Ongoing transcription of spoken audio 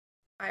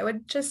I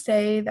would just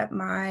say that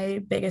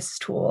my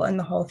biggest tool in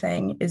the whole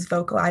thing is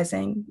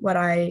vocalizing what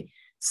I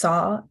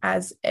saw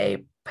as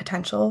a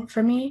potential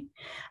for me.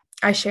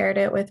 I shared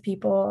it with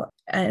people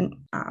and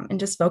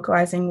just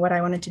vocalizing what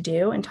I wanted to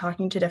do and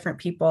talking to different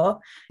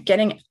people,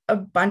 getting a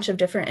bunch of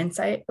different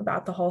insight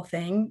about the whole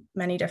thing,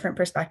 many different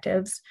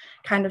perspectives,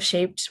 kind of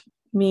shaped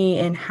me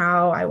in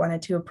how I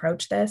wanted to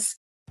approach this.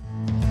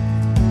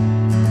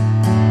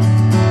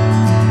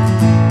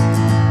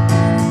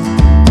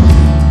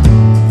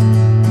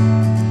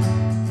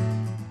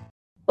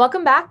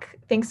 Welcome back.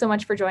 Thanks so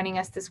much for joining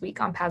us this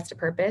week on Paths to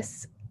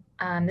Purpose.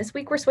 This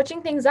week, we're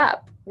switching things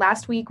up.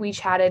 Last week, we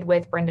chatted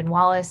with Brendan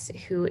Wallace,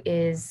 who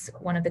is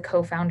one of the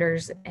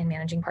co-founders and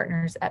managing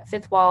partners at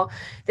Fifth Wall.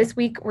 This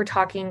week, we're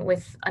talking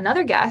with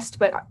another guest,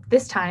 but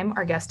this time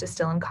our guest is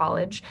still in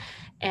college,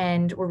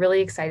 and we're really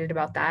excited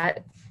about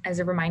that. As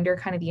a reminder,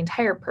 kind of the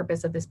entire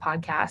purpose of this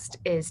podcast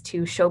is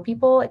to show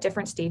people at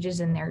different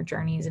stages in their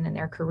journeys and in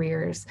their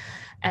careers,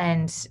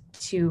 and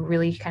to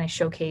really kind of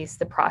showcase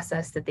the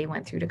process that they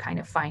went through to kind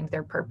of find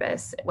their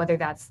purpose, whether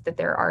that's that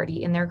they're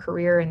already in their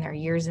career and they're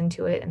years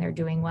into it and they're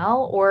doing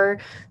well, or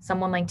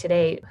someone like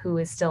today who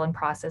is still in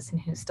process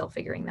and who's still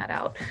figuring that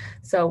out.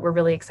 So we're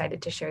really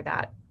excited to share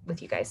that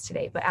with you guys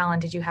today. But Alan,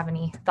 did you have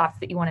any thoughts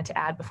that you wanted to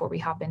add before we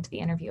hop into the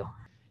interview?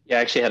 Yeah,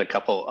 I actually had a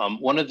couple.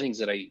 One of the things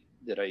that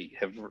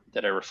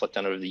I reflect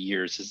on over the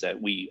years is that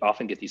we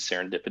often get these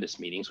serendipitous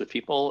meetings with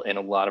people, and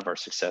a lot of our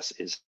success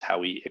is how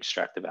we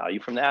extract the value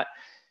from that.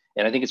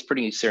 And I think it's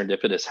pretty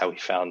serendipitous how we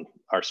found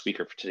our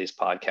speaker for today's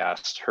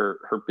podcast.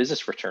 Her business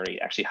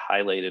fraternity actually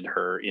highlighted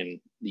her in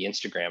the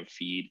Instagram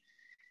feed.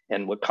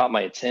 And what caught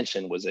my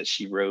attention was that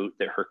she wrote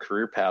that her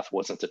career path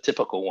wasn't a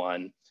typical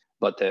one,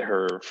 but that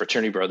her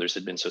fraternity brothers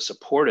had been so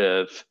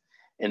supportive.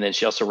 And then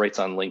she also writes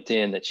on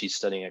LinkedIn that she's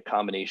studying a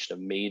combination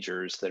of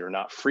majors that are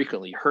not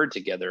frequently heard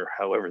together.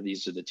 However,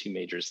 these are the two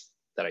majors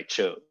that I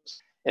chose.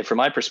 And from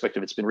my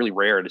perspective, it's been really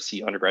rare to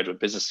see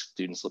undergraduate business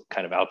students look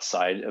kind of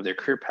outside of their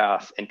career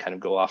path and kind of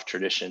go off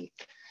tradition,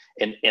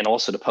 and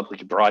also to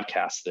publicly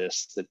broadcast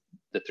this,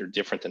 that they're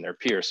different than their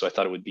peers. So I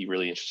thought it would be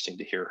really interesting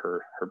to hear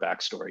her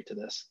backstory to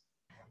this.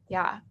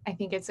 Yeah, I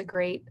think it's a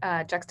great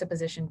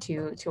juxtaposition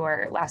to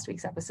our last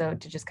week's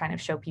episode, to just kind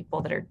of show people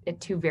that are at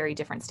two very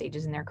different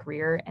stages in their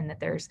career and that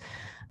there's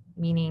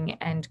meaning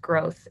and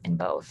growth in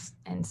both.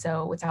 And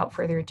so without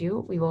further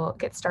ado, we will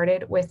get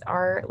started with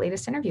our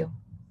latest interview.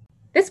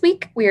 This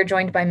week, we are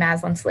joined by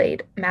Maslin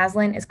Slade.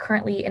 Maslin is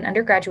currently an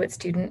undergraduate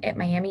student at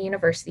Miami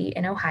University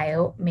in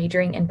Ohio,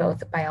 majoring in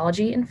both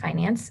biology and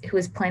finance, who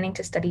is planning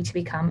to study to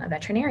become a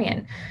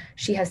veterinarian.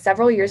 She has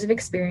several years of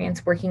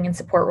experience working in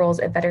support roles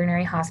at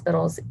veterinary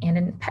hospitals and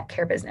in pet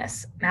care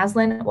business.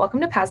 Maslin, welcome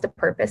to Paths to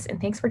Purpose,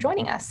 and thanks for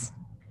joining us.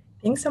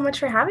 Thanks so much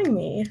for having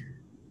me.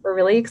 We're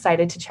really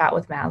excited to chat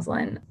with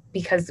Maslin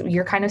because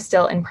you're kind of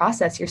still in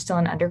process. You're still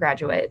an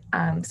undergraduate.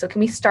 So can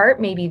we start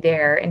maybe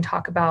there and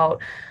talk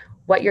about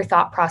what your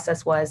thought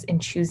process was in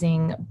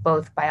choosing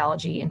both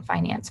biology and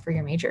finance for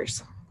your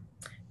majors?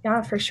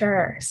 Yeah, for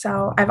sure.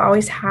 So I've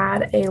always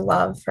had a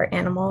love for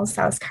animals.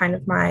 That was kind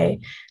of my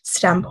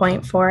stem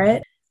point for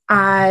it.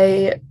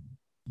 I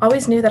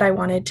always knew that I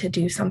wanted to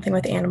do something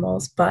with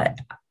animals, but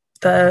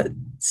the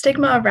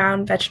stigma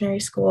around veterinary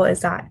school is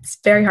that it's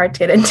very hard to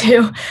get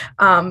into.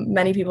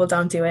 Many people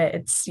don't do it.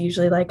 It's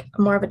usually like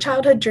more of a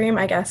childhood dream,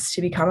 I guess,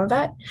 to become a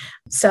vet.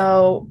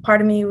 So part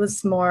of me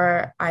was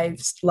more, I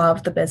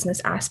love the business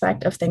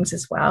aspect of things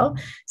as well.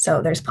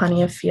 So there's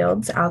plenty of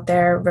fields out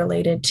there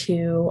related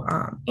to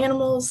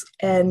animals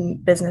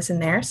and business in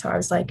there. So I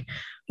was like,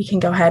 we can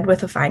go ahead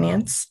with a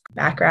finance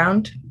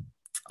background.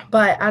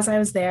 But as I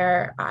was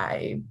there,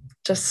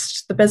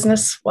 the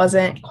business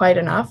wasn't quite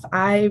enough.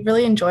 I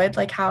really enjoyed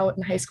like how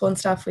in high school and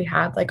stuff, we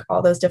had like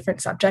all those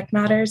different subject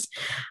matters.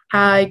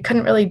 I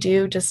couldn't really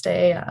do just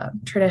a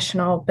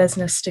traditional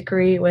business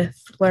degree with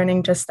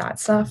learning just that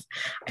stuff.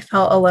 I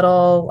felt a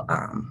little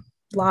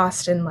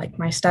lost in like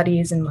my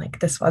studies, and like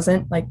this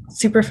wasn't like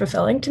super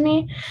fulfilling to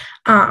me.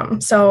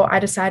 So I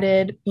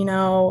decided,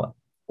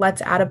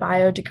 let's add a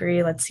bio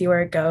degree. Let's see where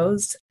it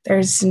goes.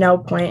 There's no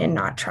point in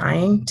not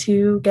trying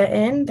to get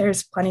in.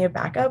 There's plenty of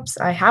backups.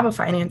 I have a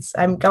finance.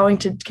 I'm going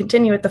to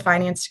continue with the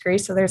finance degree.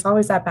 So there's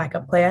always that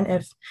backup plan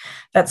if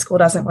that school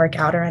doesn't work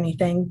out or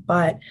anything.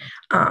 But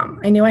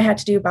I knew I had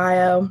to do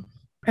bio.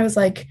 I was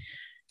like,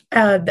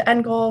 the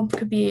end goal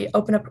could be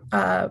open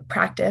up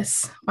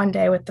practice one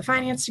day with the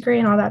finance degree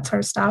and all that sort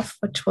of stuff,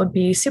 which would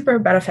be super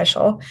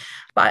beneficial.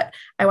 But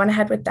I went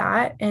ahead with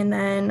that and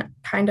then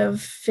kind of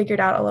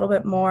figured out a little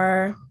bit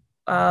more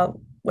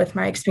with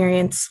my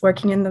experience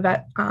working in the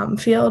vet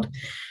field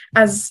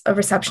as a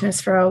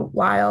receptionist for a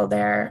while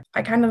there.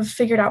 I kind of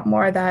figured out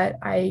more that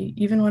I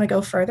even want to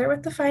go further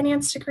with the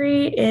finance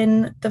degree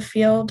in the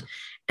field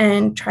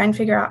and try and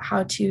figure out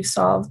how to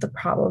solve the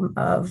problem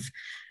of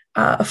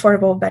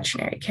affordable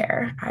veterinary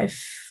care.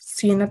 I've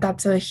seen that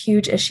that's a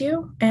huge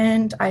issue,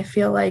 and I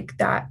feel like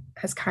that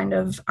has kind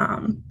of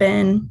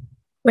been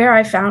where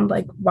I found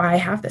like why I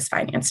have this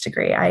finance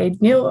degree. I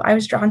knew I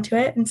was drawn to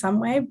it in some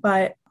way,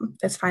 but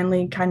it's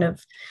finally kind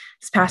of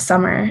this past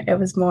summer, it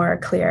was more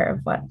clear of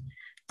what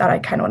that I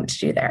kind of wanted to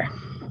do there.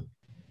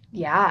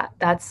 Yeah,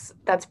 that's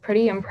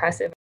pretty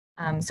impressive.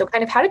 So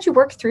kind of how did you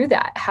work through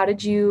that? How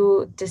did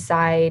you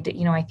decide,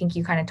 I think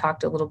you kind of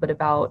talked a little bit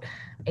about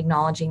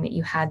acknowledging that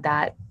you had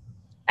that,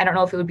 I don't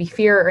know if it would be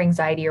fear or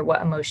anxiety or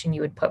what emotion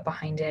you would put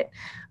behind it,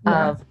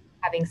 of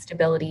having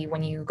stability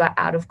when you got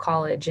out of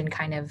college and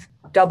kind of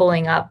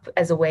doubling up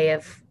as a way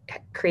of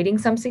creating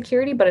some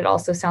security, but it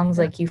also sounds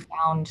like you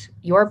found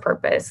your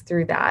purpose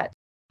through that.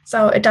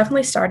 So it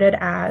definitely started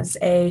as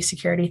a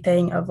security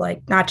thing of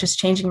like not just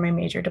changing my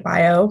major to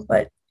bio,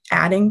 but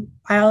adding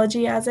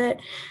biology as it,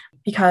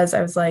 because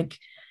I was like,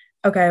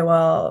 okay,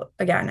 well,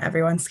 again,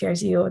 everyone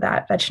scares you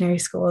that veterinary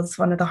school is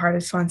one of the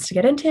hardest ones to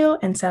get into.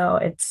 And so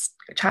it's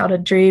a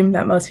childhood dream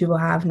that most people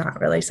have,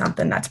 not really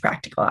something that's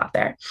practical out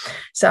there.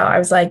 So I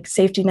was like,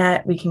 safety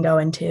net, we can go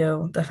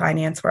into the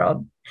finance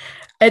world.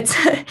 It's,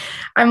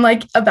 I'm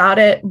like about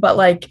it, but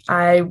like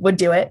I would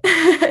do it.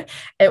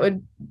 It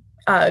would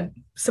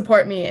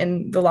support me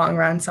in the long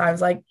run. So I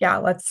was like, yeah,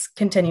 let's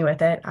continue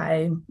with it.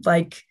 I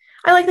like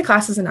the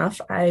classes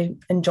enough. I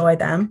enjoy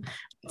them.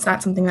 It's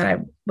not something that I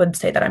would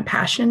say that I'm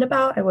passionate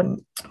about. I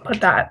wouldn't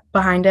put that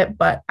behind it,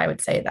 but I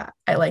would say that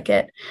I like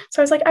it.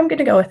 So I was like, I'm going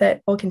to go with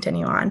it. We'll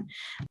continue on.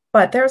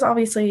 But there's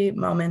obviously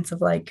moments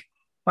of like,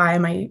 why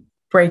am I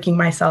breaking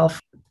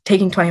myself,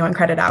 taking 21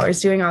 credit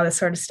hours, doing all this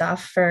sort of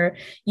stuff for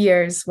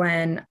years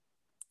when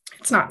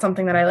it's not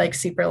something that I like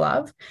super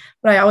love,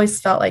 but I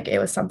always felt like it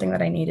was something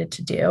that I needed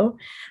to do.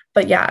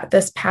 But yeah,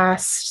 this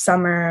past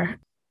summer,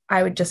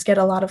 I would just get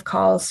a lot of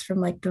calls from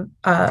like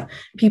the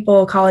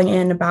people calling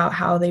in about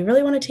how they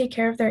really want to take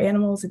care of their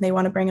animals and they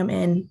want to bring them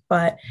in,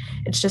 but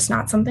it's just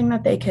not something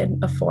that they could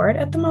afford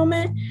at the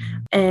moment.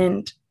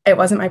 And it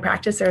wasn't my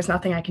practice. There was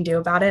nothing I can do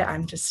about it.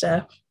 I'm just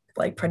a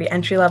like pretty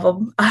entry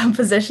level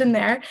position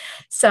there.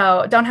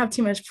 So don't have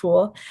too much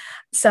pool.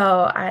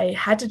 So I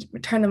had to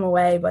turn them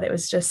away, but it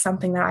was just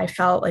something that I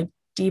felt like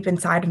deep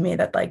inside of me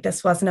that like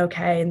this wasn't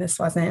okay. And this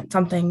wasn't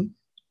something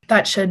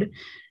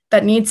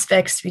that needs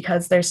fixed,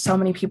 because there's so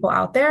many people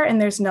out there and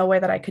there's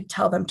nowhere that I could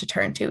tell them to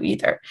turn to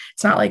either.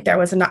 It's not like there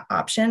was an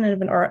option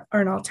or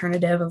an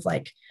alternative of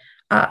like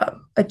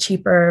a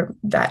cheaper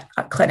vet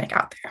clinic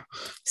out there.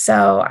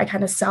 So I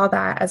kind of saw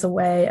that as a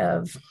way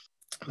of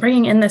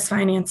bringing in this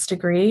finance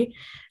degree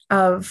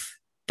of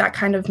that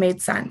kind of made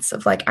sense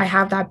of like, I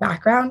have that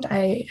background.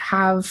 I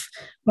have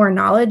more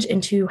knowledge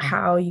into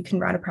how you can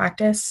run a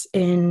practice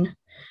in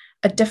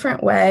a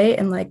different way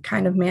and like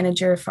kind of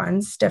manage your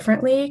funds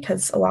differently,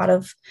 because a lot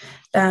of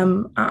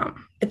them,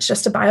 it's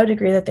just a bio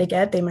degree that they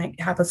get. They might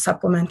have a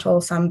supplemental,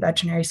 some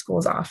veterinary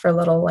schools offer a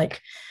little like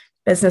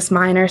business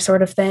minor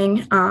sort of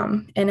thing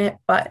in it,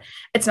 but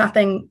it's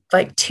nothing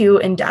like too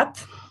in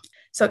depth.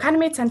 So it kind of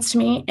made sense to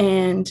me,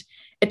 and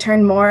it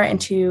turned more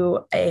into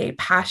a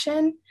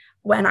passion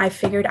when I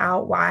figured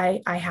out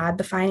why I had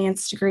the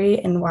finance degree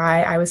and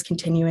why I was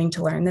continuing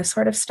to learn this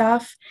sort of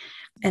stuff.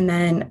 And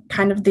then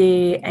kind of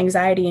the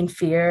anxiety and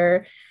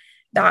fear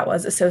that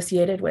was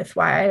associated with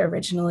why I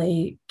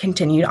originally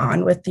continued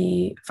on with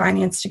the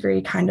finance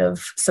degree kind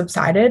of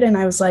subsided. And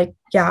I was like,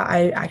 yeah,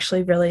 I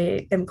actually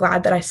really am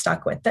glad that I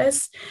stuck with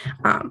this.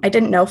 I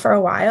didn't know for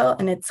a while,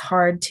 and it's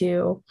hard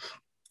to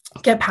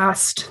get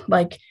past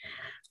like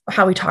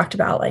how we talked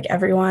about like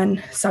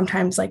everyone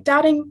sometimes like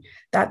doubting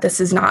that this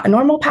is not a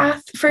normal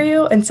path for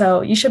you. And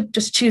so you should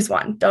just choose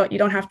one. You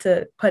don't have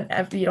to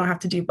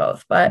do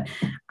both. But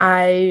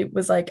I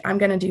was like, I'm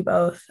going to do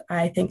both.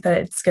 I think that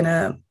it's going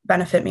to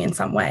benefit me in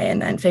some way. And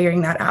then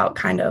figuring that out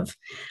kind of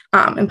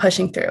and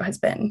pushing through has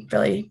been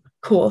really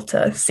cool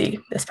to see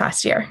this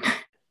past year.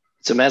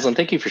 So Maslin,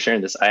 thank you for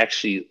sharing this. I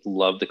actually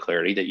love the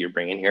clarity that you're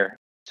bringing here.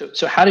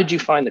 So how did you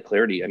find the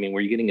clarity? I mean, were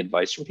you getting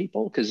advice from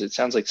people? Because it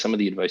sounds like some of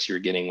the advice you were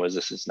getting was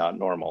this is not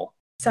normal.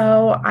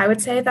 So I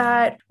would say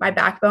that my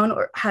backbone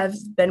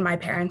has been my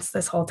parents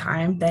this whole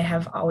time. They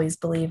have always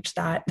believed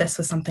that this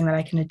was something that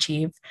I can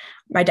achieve.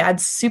 My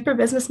dad's super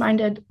business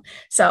minded.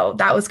 So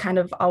that was kind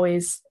of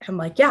always him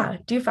like, yeah,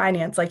 do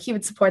finance. Like he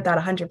would support that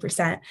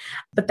 100%.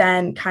 But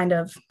then kind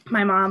of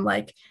my mom,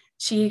 like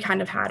she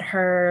kind of had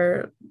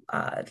her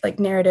like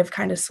narrative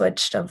kind of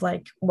switched of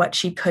like what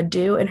she could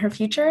do in her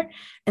future.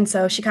 And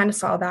so she kind of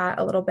saw that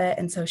a little bit.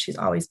 And so she's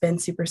always been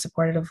super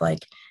supportive of like,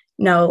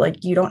 no,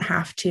 like you don't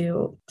have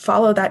to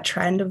follow that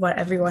trend of what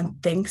everyone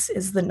thinks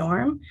is the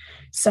norm.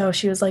 So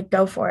she was like,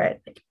 go for it,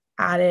 like,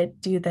 add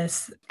it, do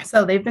this.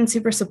 So they've been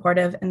super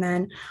supportive. And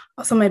then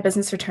also my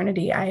business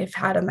fraternity, I've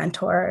had a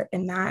mentor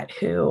in that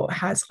who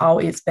has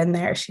always been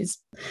there. She's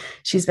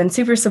been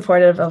super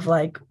supportive of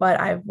like what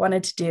I've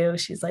wanted to do.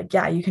 She's like,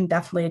 yeah, you can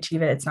definitely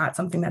achieve it. It's not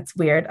something that's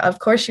weird. Of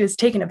course, she was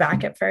taken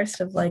aback at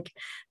first of like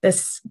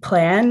this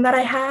plan that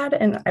I had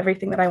and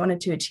everything that I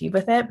wanted to achieve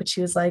with it. But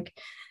she was like,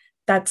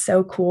 that's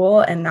so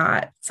cool and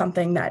not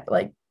something that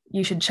like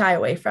you should shy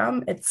away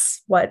from.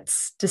 It's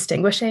what's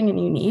distinguishing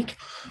and unique.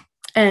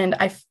 And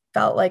I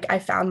felt like I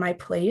found my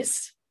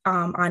place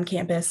on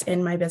campus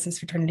in my business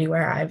fraternity,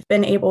 where I've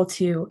been able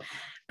to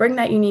bring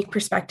that unique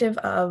perspective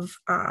of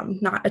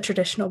not a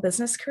traditional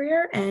business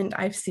career. And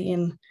I've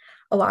seen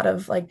a lot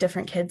of like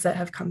different kids that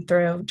have come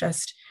through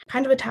just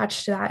kind of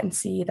attached to that and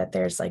see that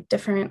there's like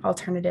different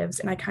alternatives.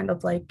 And I kind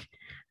of like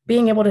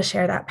being able to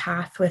share that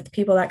path with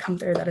people that come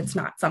through, that it's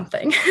not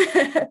something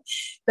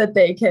that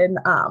they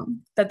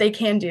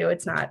can do.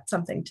 It's not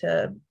something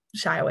to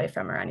shy away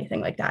from or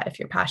anything like that. If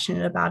you're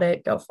passionate about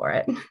it, go for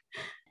it.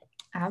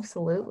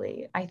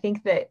 Absolutely. I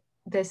think that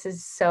this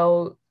is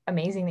so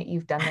amazing that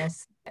you've done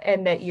this,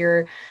 and that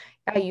you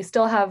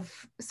still have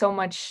so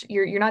much,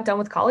 you're not done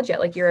with college yet.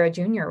 Like, you're a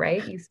junior,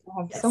 right? You still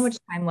have so much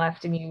time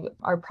left, and you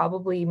are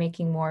probably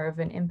making more of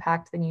an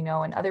impact than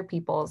in other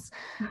people's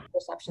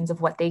perceptions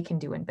of what they can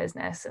do in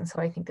business. And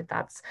so I think that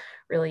that's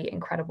really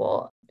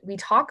incredible. We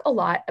talk a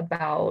lot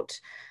about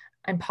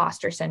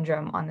imposter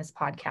syndrome on this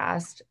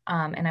podcast.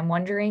 And I'm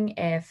wondering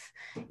if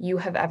you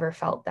have ever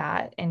felt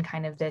that in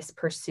kind of this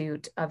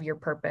pursuit of your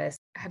purpose.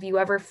 Have you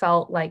ever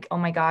felt like, oh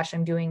my gosh,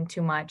 I'm doing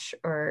too much,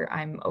 or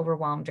I'm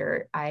overwhelmed,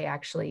 or I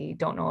actually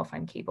don't know if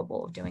I'm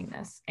capable of doing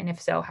this? And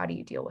if so, how do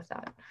you deal with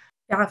that?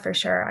 Yeah, for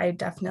sure. I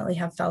definitely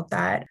have felt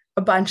that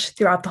a bunch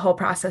throughout the whole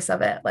process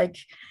of it. Like,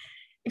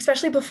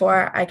 especially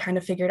before I kind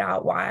of figured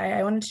out why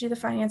I wanted to do the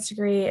finance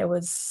degree, it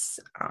was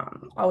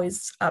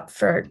always up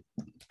for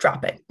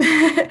dropping.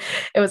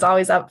 It was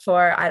always up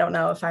for, I don't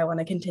know if I want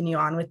to continue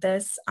on with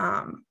this.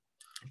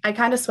 I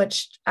kind of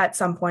switched at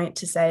some point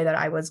to say that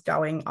I was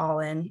going all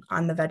in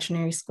on the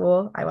veterinary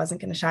school. I wasn't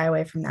going to shy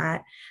away from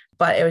that,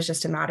 but it was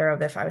just a matter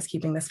of if I was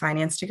keeping this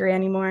finance degree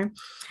anymore.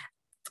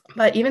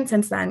 But even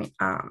since then,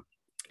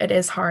 it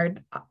is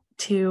hard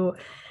to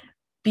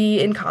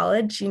be in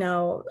college.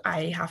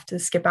 I have to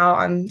skip out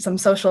on some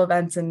social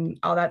events and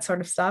all that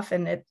sort of stuff.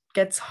 And it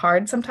gets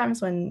hard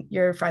sometimes when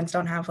your friends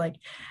don't have like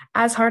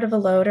as hard of a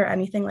load or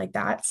anything like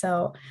that.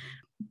 So,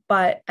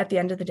 but at the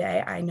end of the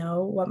day, I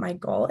know what my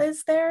goal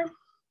is there.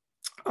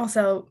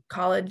 Also,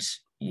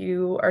 college,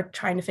 you are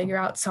trying to figure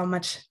out so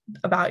much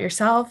about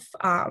yourself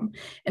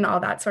and all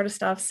that sort of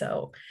stuff.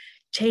 So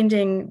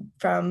changing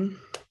from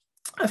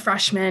a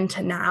freshman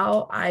to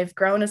now, I've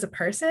grown as a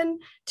person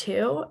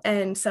too.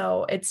 And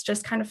so it's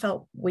just kind of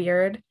felt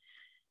weird.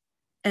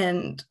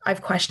 And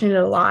I've questioned it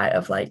a lot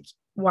of like,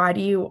 why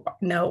do you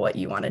know what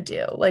you want to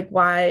do? Like,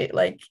 why,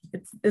 like,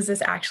 is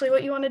this actually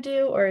what you want to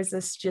do? Or is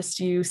this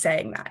just you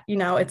saying that?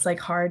 It's like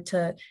hard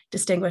to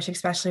distinguish,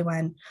 especially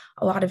when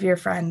a lot of your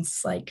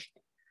friends like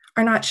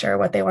are not sure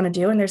what they want to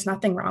do. And there's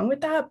nothing wrong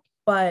with that.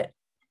 But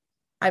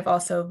I've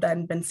also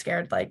then been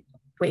scared, like,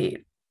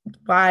 wait,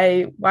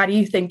 why do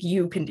you think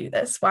you can do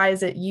this? Why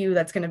is it you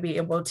that's going to be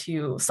able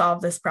to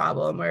solve this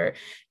problem or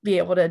be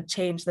able to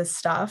change this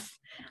stuff?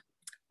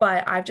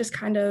 But I've just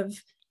kind of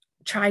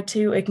tried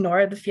to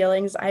ignore the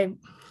feelings. I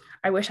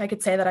wish I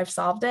could say that I've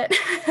solved it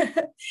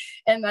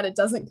and that it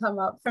doesn't come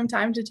up from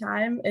time to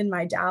time in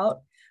my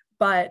doubt,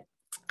 but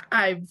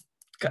I've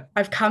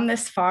come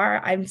this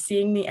far. I'm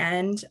seeing the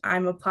end.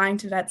 I'm applying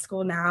to vet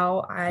school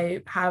now.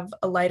 I have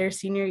a lighter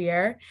senior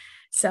year,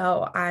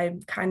 so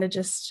I'm kind of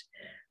just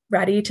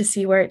ready to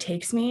see where it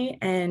takes me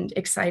and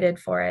excited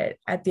for it.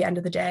 At the end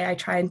of the day, I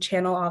try and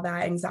channel all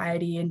that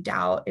anxiety and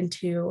doubt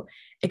into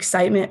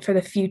excitement for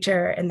the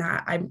future and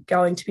that I'm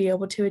going to be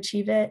able to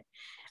achieve it.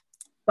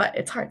 But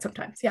it's hard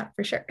sometimes. Yeah,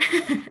 for sure.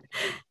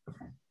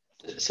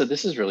 So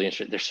this is really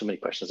interesting. There's so many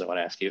questions I want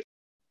to ask you.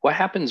 What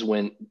happens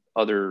when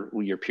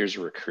your peers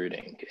are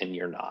recruiting and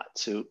you're not?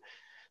 So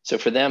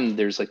for them,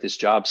 there's like this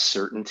job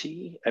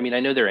certainty. I mean,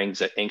 I know they're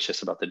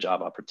anxious about the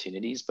job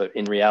opportunities, but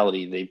in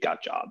reality, they've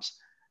got jobs.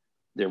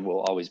 There will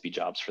always be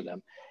jobs for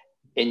them.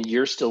 And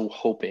you're still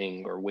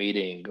hoping or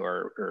waiting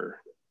or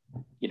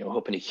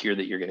hoping to hear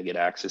that you're going to get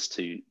access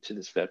to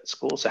this vet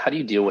school. So how do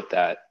you deal with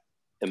that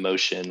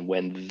emotion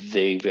when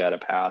they've got a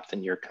path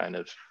and you're kind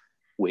of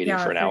waiting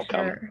for an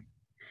outcome? Sure.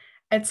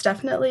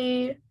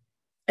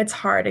 It's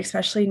hard,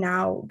 especially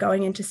now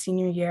going into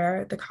senior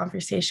year. The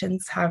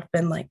conversations have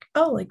been like,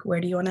 oh, like,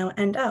 where do you want to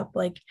end up?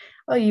 Like,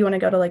 oh, you want to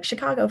go to like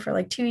Chicago for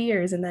like 2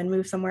 years and then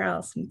move somewhere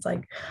else. And it's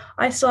like,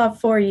 I still have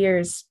 4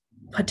 years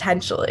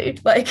potentially,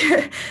 like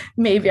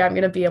maybe I'm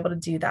going to be able to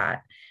do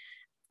that.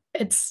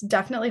 It's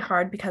definitely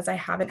hard because I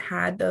haven't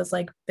had those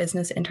like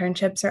business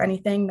internships or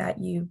anything that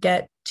you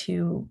get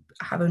to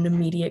have an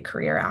immediate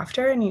career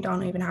after and you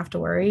don't even have to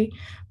worry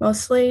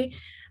mostly.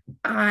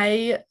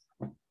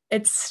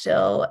 It's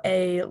still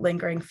a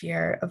lingering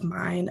fear of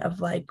mine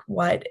of like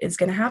what is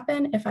going to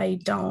happen if I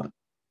don't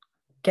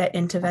get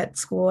into vet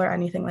school or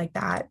anything like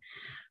that.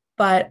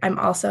 But I'm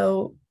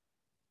also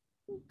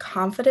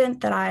confident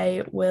that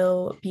I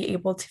will be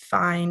able to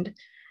find,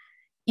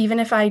 even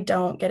if I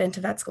don't get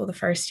into vet school the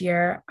first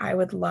year, I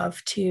would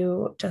love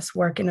to just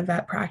work in a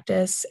vet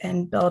practice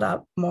and build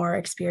up more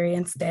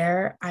experience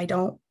there. I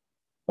don't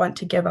want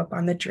to give up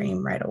on the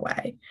dream right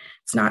away.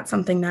 It's not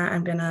something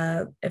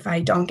that if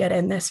I don't get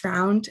in this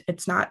round,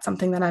 it's not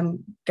something that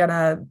I'm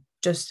gonna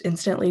just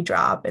instantly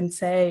drop and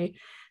say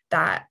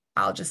that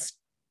I'll just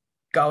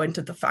go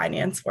into the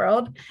finance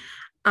world.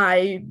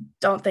 I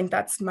don't think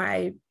that's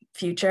my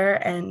future.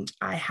 And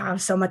I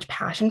have so much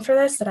passion for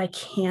this that I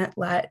can't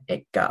let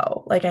it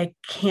go. Like I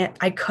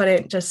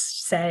couldn't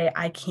just say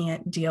I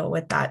can't deal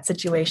with that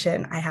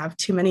situation. I have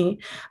too many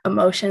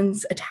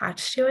emotions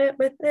attached to it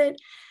with it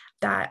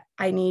that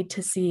I need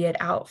to see it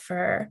out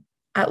for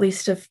at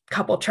least a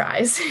couple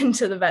tries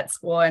into the vet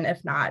school. And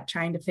if not,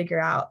 trying to figure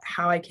out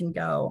how I can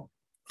go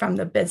from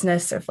the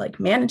business of like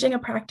managing a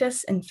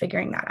practice and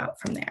figuring that out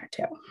from there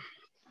too.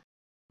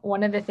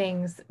 One of the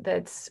things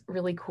that's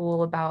really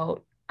cool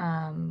about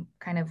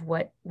kind of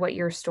what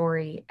your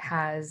story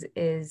has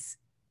is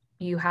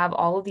you have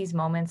all of these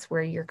moments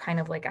where you're kind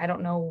of like, I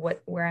don't know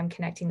where I'm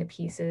connecting the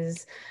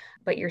pieces,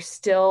 but you're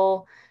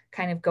still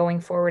kind of going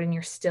forward and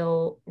you're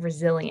still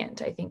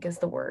resilient, I think is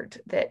the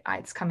word that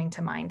it's coming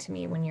to mind to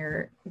me when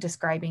you're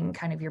describing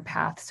kind of your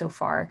path so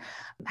far.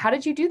 How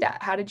did you do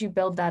that? How did you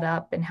build that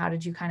up? And how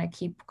did you kind of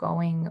keep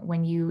going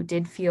when you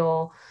did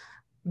feel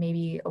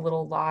maybe a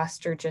little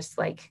lost or just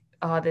like,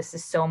 oh, this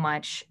is so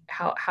much?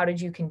 How did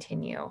you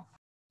continue?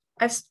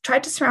 I've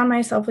tried to surround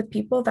myself with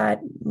people that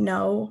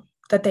know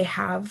that they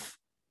have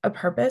a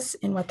purpose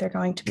in what they're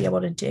going to be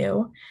able to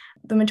do.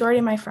 The majority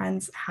of my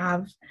friends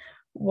have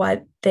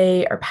what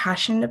they are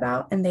passionate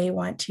about, and they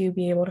want to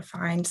be able to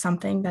find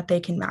something that they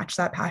can match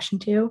that passion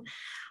to.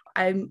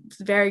 I'm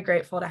very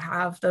grateful to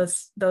have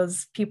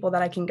those people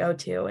that I can go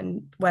to,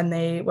 and when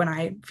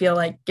I feel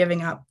like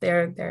giving up,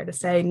 they're there to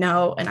say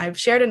no. And I've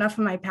shared enough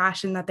of my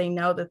passion that they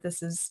know that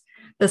this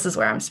is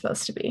where I'm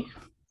supposed to be.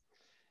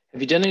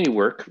 Have you done any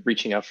work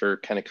reaching out for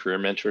kind of career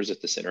mentors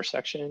at this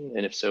intersection?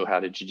 And if so, how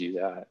did you do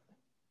that?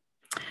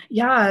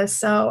 Yeah,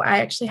 so I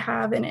actually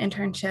have an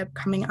internship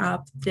coming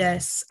up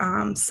this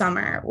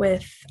summer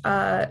with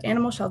an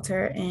animal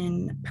shelter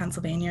in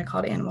Pennsylvania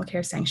called Animal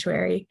Care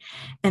Sanctuary.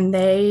 And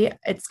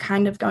it's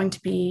kind of going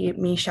to be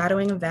me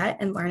shadowing a vet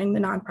and learning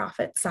the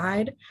nonprofit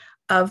side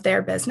of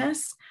their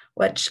business,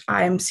 which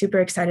I'm super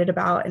excited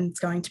about. And it's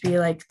going to be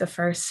like the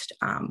first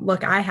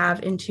look I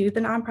have into the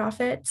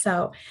nonprofit.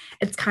 So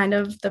it's kind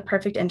of the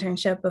perfect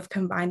internship of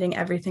combining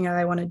everything that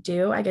I want to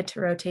do. I get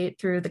to rotate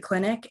through the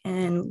clinic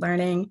and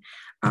learning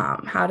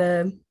how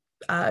to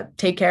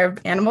take care of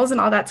animals and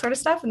all that sort of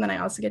stuff. And then I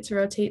also get to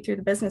rotate through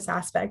the business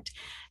aspect,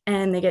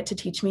 and they get to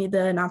teach me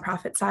the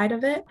nonprofit side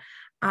of it.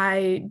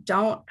 I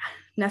don't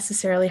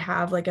necessarily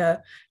have like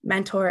a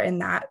mentor in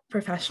that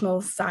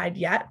professional side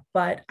yet,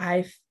 but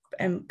I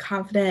am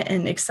confident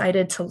and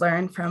excited to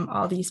learn from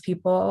all these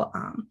people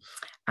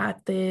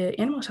at the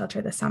animal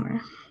shelter this summer.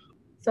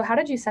 So how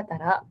did you set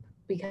that up?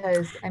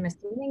 Because I'm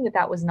assuming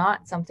that was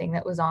not something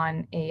that was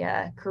on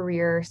a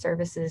career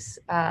services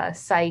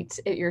site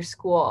at your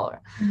school.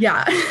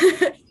 Yeah,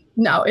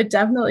 no, it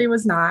definitely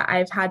was not.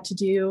 I've had to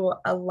do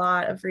a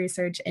lot of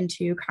research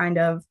into kind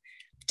of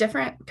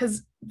different,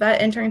 because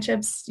vet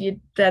internships,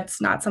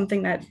 that's not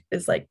something that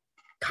is like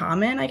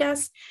common, I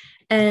guess.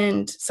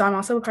 And so I'm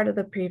also a part of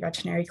the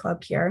pre-veterinary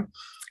club here.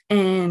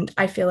 And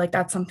I feel like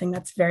that's something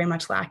that's very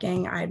much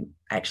lacking. I'm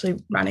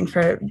actually running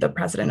for the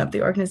president of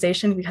the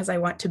organization because I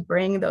want to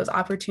bring those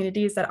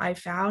opportunities that I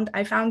found.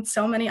 I found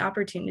so many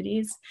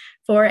opportunities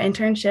for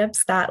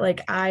internships that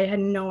like I had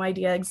no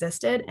idea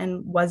existed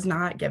and was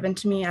not given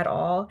to me at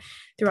all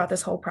throughout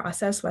this whole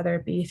process, whether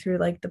it be through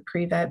like the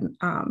pre-vet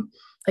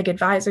like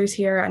advisors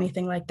here or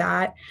anything like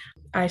that.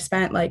 I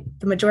spent like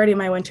the majority of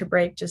my winter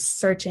break just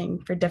searching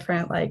for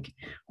different, like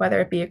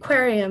whether it be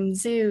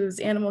aquariums, zoos,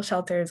 animal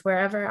shelters,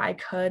 wherever I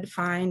could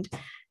find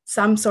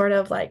some sort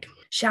of like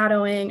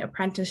shadowing,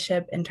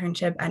 apprenticeship,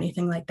 internship,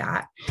 anything like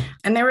that.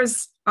 And there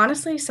was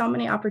honestly so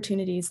many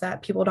opportunities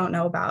that people don't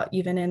know about,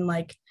 even in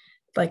like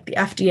the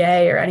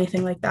FDA or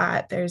anything like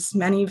that. There's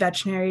many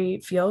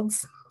veterinary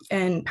fields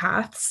and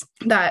paths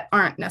that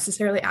aren't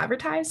necessarily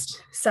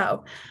advertised.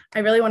 So I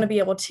really want to be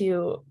able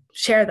to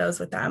share those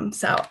with them.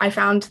 So I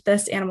found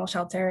this animal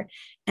shelter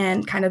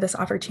and kind of this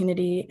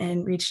opportunity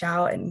and reached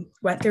out and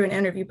went through an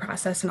interview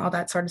process and all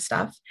that sort of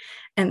stuff.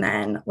 And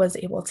then was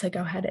able to go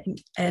ahead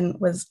and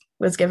was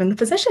given the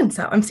position.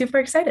 So I'm super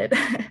excited.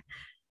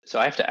 So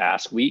I have to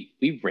ask, we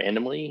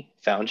randomly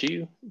found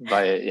you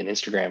via an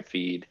Instagram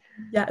feed.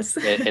 Yes.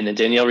 And then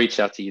Danielle reached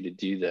out to you to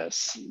do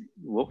this.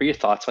 What were your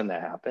thoughts when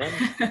that happened?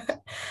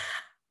 At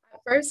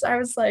first I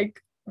was like,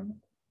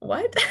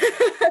 what?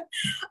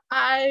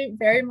 I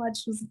very much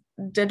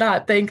did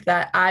not think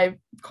that I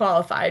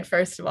qualified,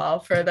 first of all,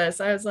 for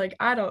this. I was like,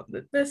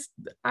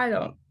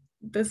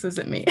 this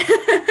isn't me.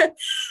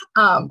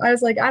 I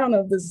was like, I don't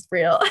know if this is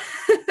real.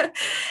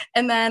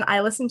 And then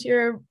I listened to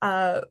your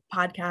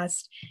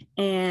podcast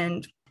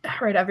and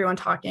heard everyone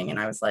talking. And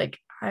I was like,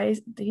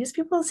 these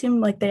people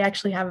seem like they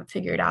actually have it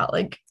figured out.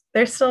 Like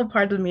there's still a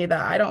part of me that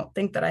I don't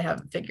think that I have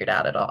it figured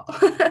out at all.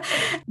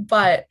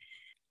 But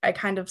I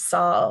kind of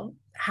saw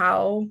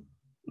how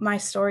my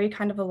story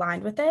kind of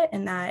aligned with it,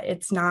 and that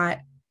it's not,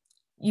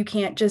 you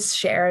can't just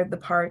share the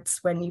parts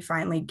when you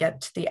finally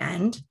get to the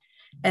end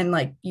and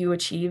like you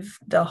achieve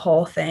the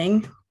whole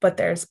thing, but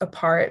there's a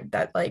part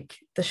that like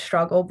the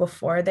struggle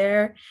before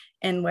there,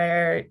 and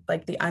where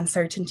like the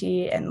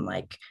uncertainty and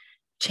like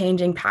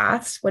changing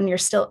paths when you're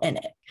still in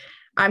it.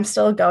 I'm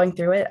still going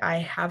through it. I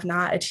have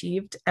not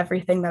achieved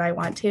everything that I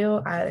want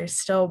to. There's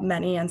still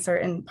many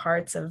uncertain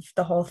parts of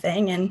the whole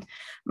thing, and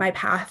my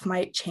path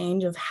might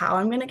change of how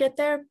I'm going to get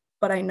there,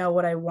 but I know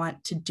what I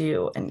want to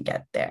do and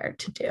get there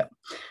to do.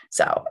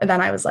 So and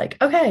then I was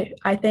like, okay,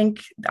 I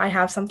think I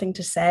have something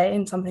to say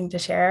and something to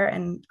share,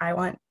 and I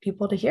want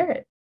people to hear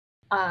it.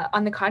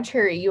 On the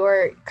contrary,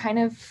 you're kind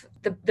of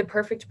the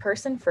perfect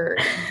person for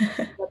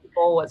what the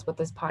goal was with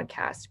this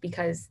podcast,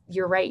 because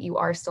you're right, you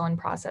are still in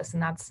process.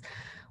 And that's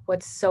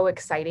what's so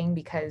exciting,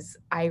 because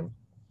I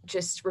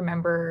just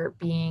remember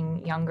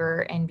being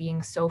younger and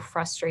being so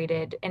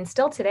frustrated. And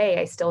still today,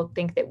 I still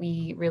think that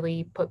we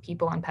really put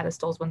people on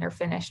pedestals when they're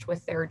finished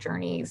with their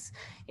journeys,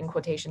 in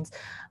quotations.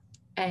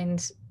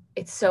 And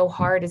it's so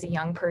hard as a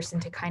young person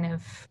to kind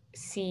of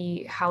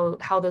see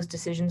how those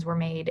decisions were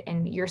made.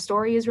 And your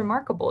story is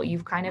remarkable.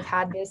 You've kind of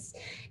had this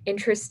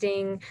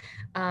interesting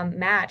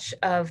match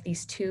of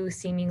these two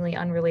seemingly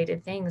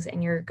unrelated things,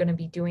 and you're going to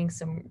be doing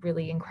some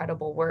really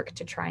incredible work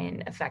to try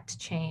and affect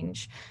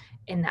change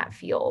in that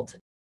field.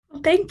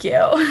 Thank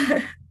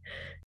you.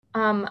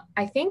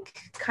 I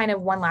think kind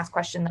of one last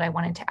question that I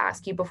wanted to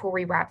ask you before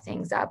we wrap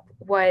things up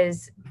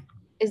was,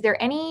 is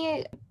there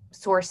any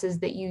sources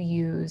that you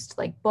used,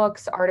 like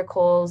books,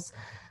 articles,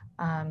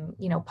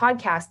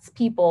 podcasts,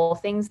 people,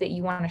 things that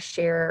you want to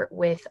share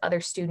with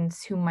other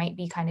students who might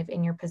be kind of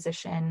in your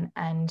position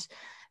and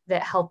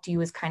that helped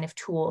you as kind of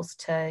tools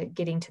to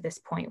getting to this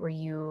point where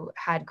you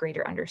had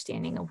greater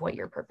understanding of what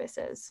your purpose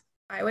is?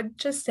 I would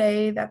just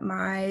say that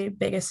my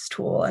biggest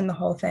tool in the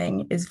whole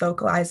thing is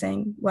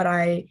vocalizing what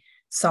I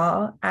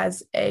saw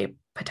as a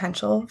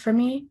potential for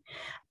me.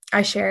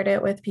 I shared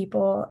it with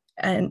people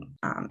and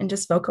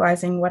just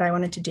vocalizing what I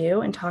wanted to do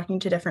and talking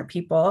to different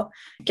people,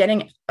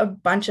 getting a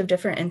bunch of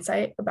different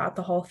insight about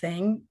the whole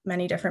thing,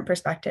 many different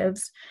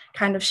perspectives,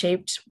 kind of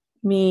shaped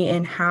me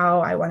in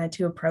how I wanted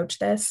to approach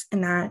this.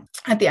 And that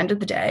at the end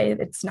of the day,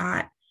 it's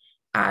not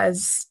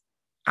as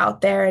out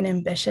there and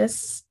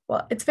ambitious.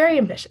 Well, it's very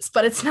ambitious,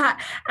 but it's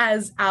not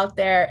as out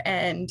there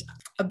and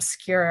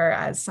obscure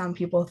as some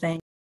people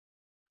think.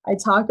 I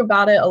talk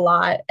about it a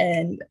lot,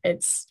 and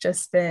it's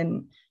just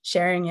been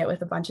sharing it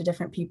with a bunch of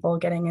different people,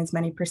 getting as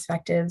many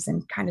perspectives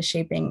and kind of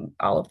shaping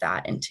all of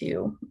that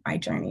into my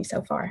journey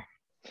so far.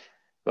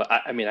 Well,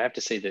 I have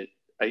to say that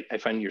I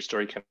find your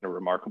story kind of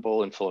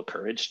remarkable and full of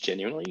courage,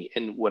 genuinely.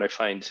 And what I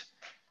find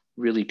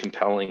really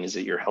compelling is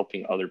that you're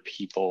helping other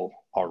people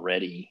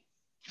already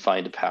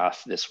find a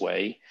path this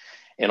way.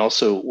 And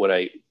also what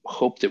I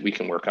hope that we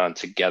can work on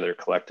together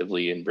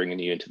collectively in bringing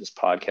you into this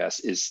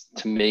podcast is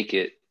to make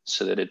it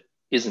so that it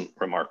isn't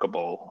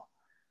remarkable,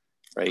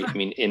 right? I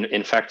mean,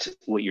 in fact,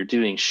 what you're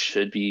doing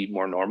should be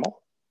more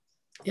normal.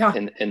 Yeah.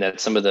 And that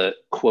some of the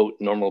quote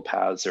normal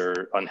paths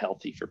are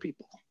unhealthy for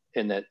people,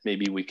 and that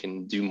maybe we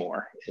can do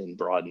more and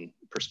broaden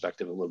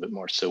perspective a little bit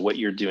more. So what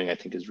you're doing, I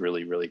think, is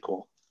really, really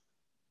cool.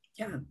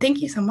 Yeah.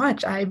 Thank you so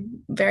much.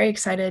 I'm very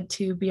excited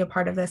to be a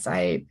part of this.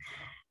 I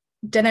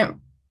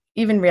didn't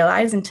even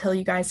realize until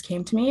you guys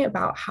came to me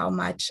about how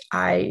much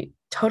I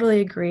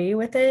totally agree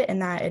with it,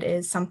 and that it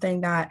is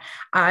something that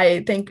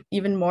I think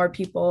even more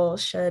people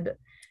should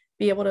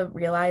be able to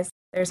realize.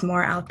 There's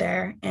more out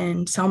there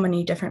and so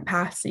many different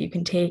paths that you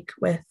can take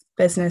with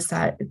business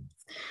that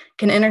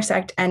can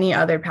intersect any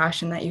other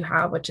passion that you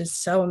have, which is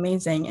so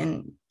amazing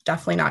and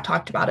definitely not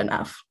talked about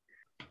enough.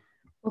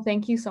 Well,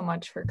 thank you so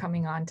much for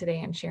coming on today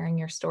and sharing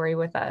your story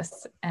with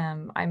us.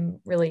 I'm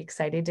really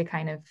excited to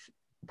kind of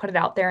put it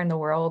out there in the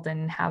world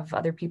and have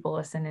other people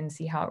listen and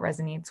see how it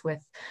resonates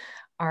with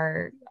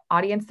our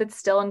audience that's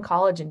still in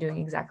college and doing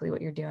exactly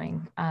what you're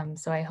doing.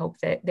 So I hope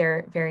that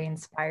they're very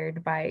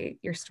inspired by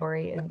your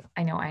story, and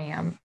I know I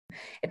am.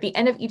 At the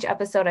end of each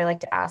episode, I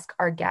like to ask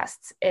our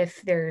guests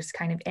if there's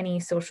kind of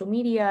any social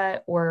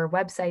media or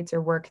websites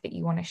or work that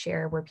you want to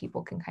share where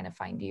people can kind of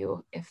find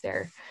you if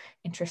they're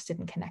interested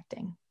in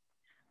connecting.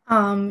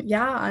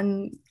 Yeah,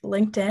 on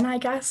LinkedIn, I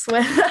guess,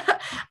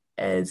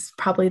 is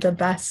probably the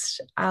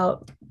best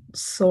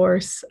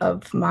source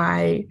of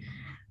my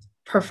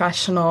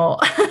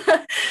professional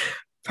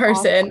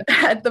person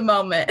at the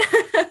moment.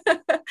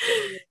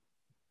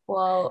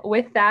 Well,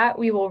 with that,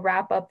 we will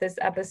wrap up this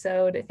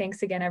episode.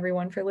 Thanks again,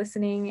 everyone, for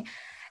listening.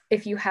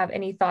 If you have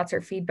any thoughts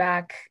or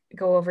feedback,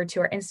 go over to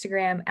our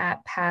Instagram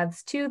at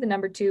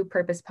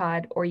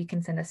paths2purposepod, or you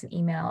can send us an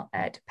email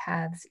at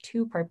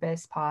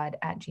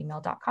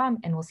paths2purposepod@gmail.com,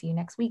 and we'll see you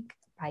next week.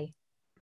 Bye.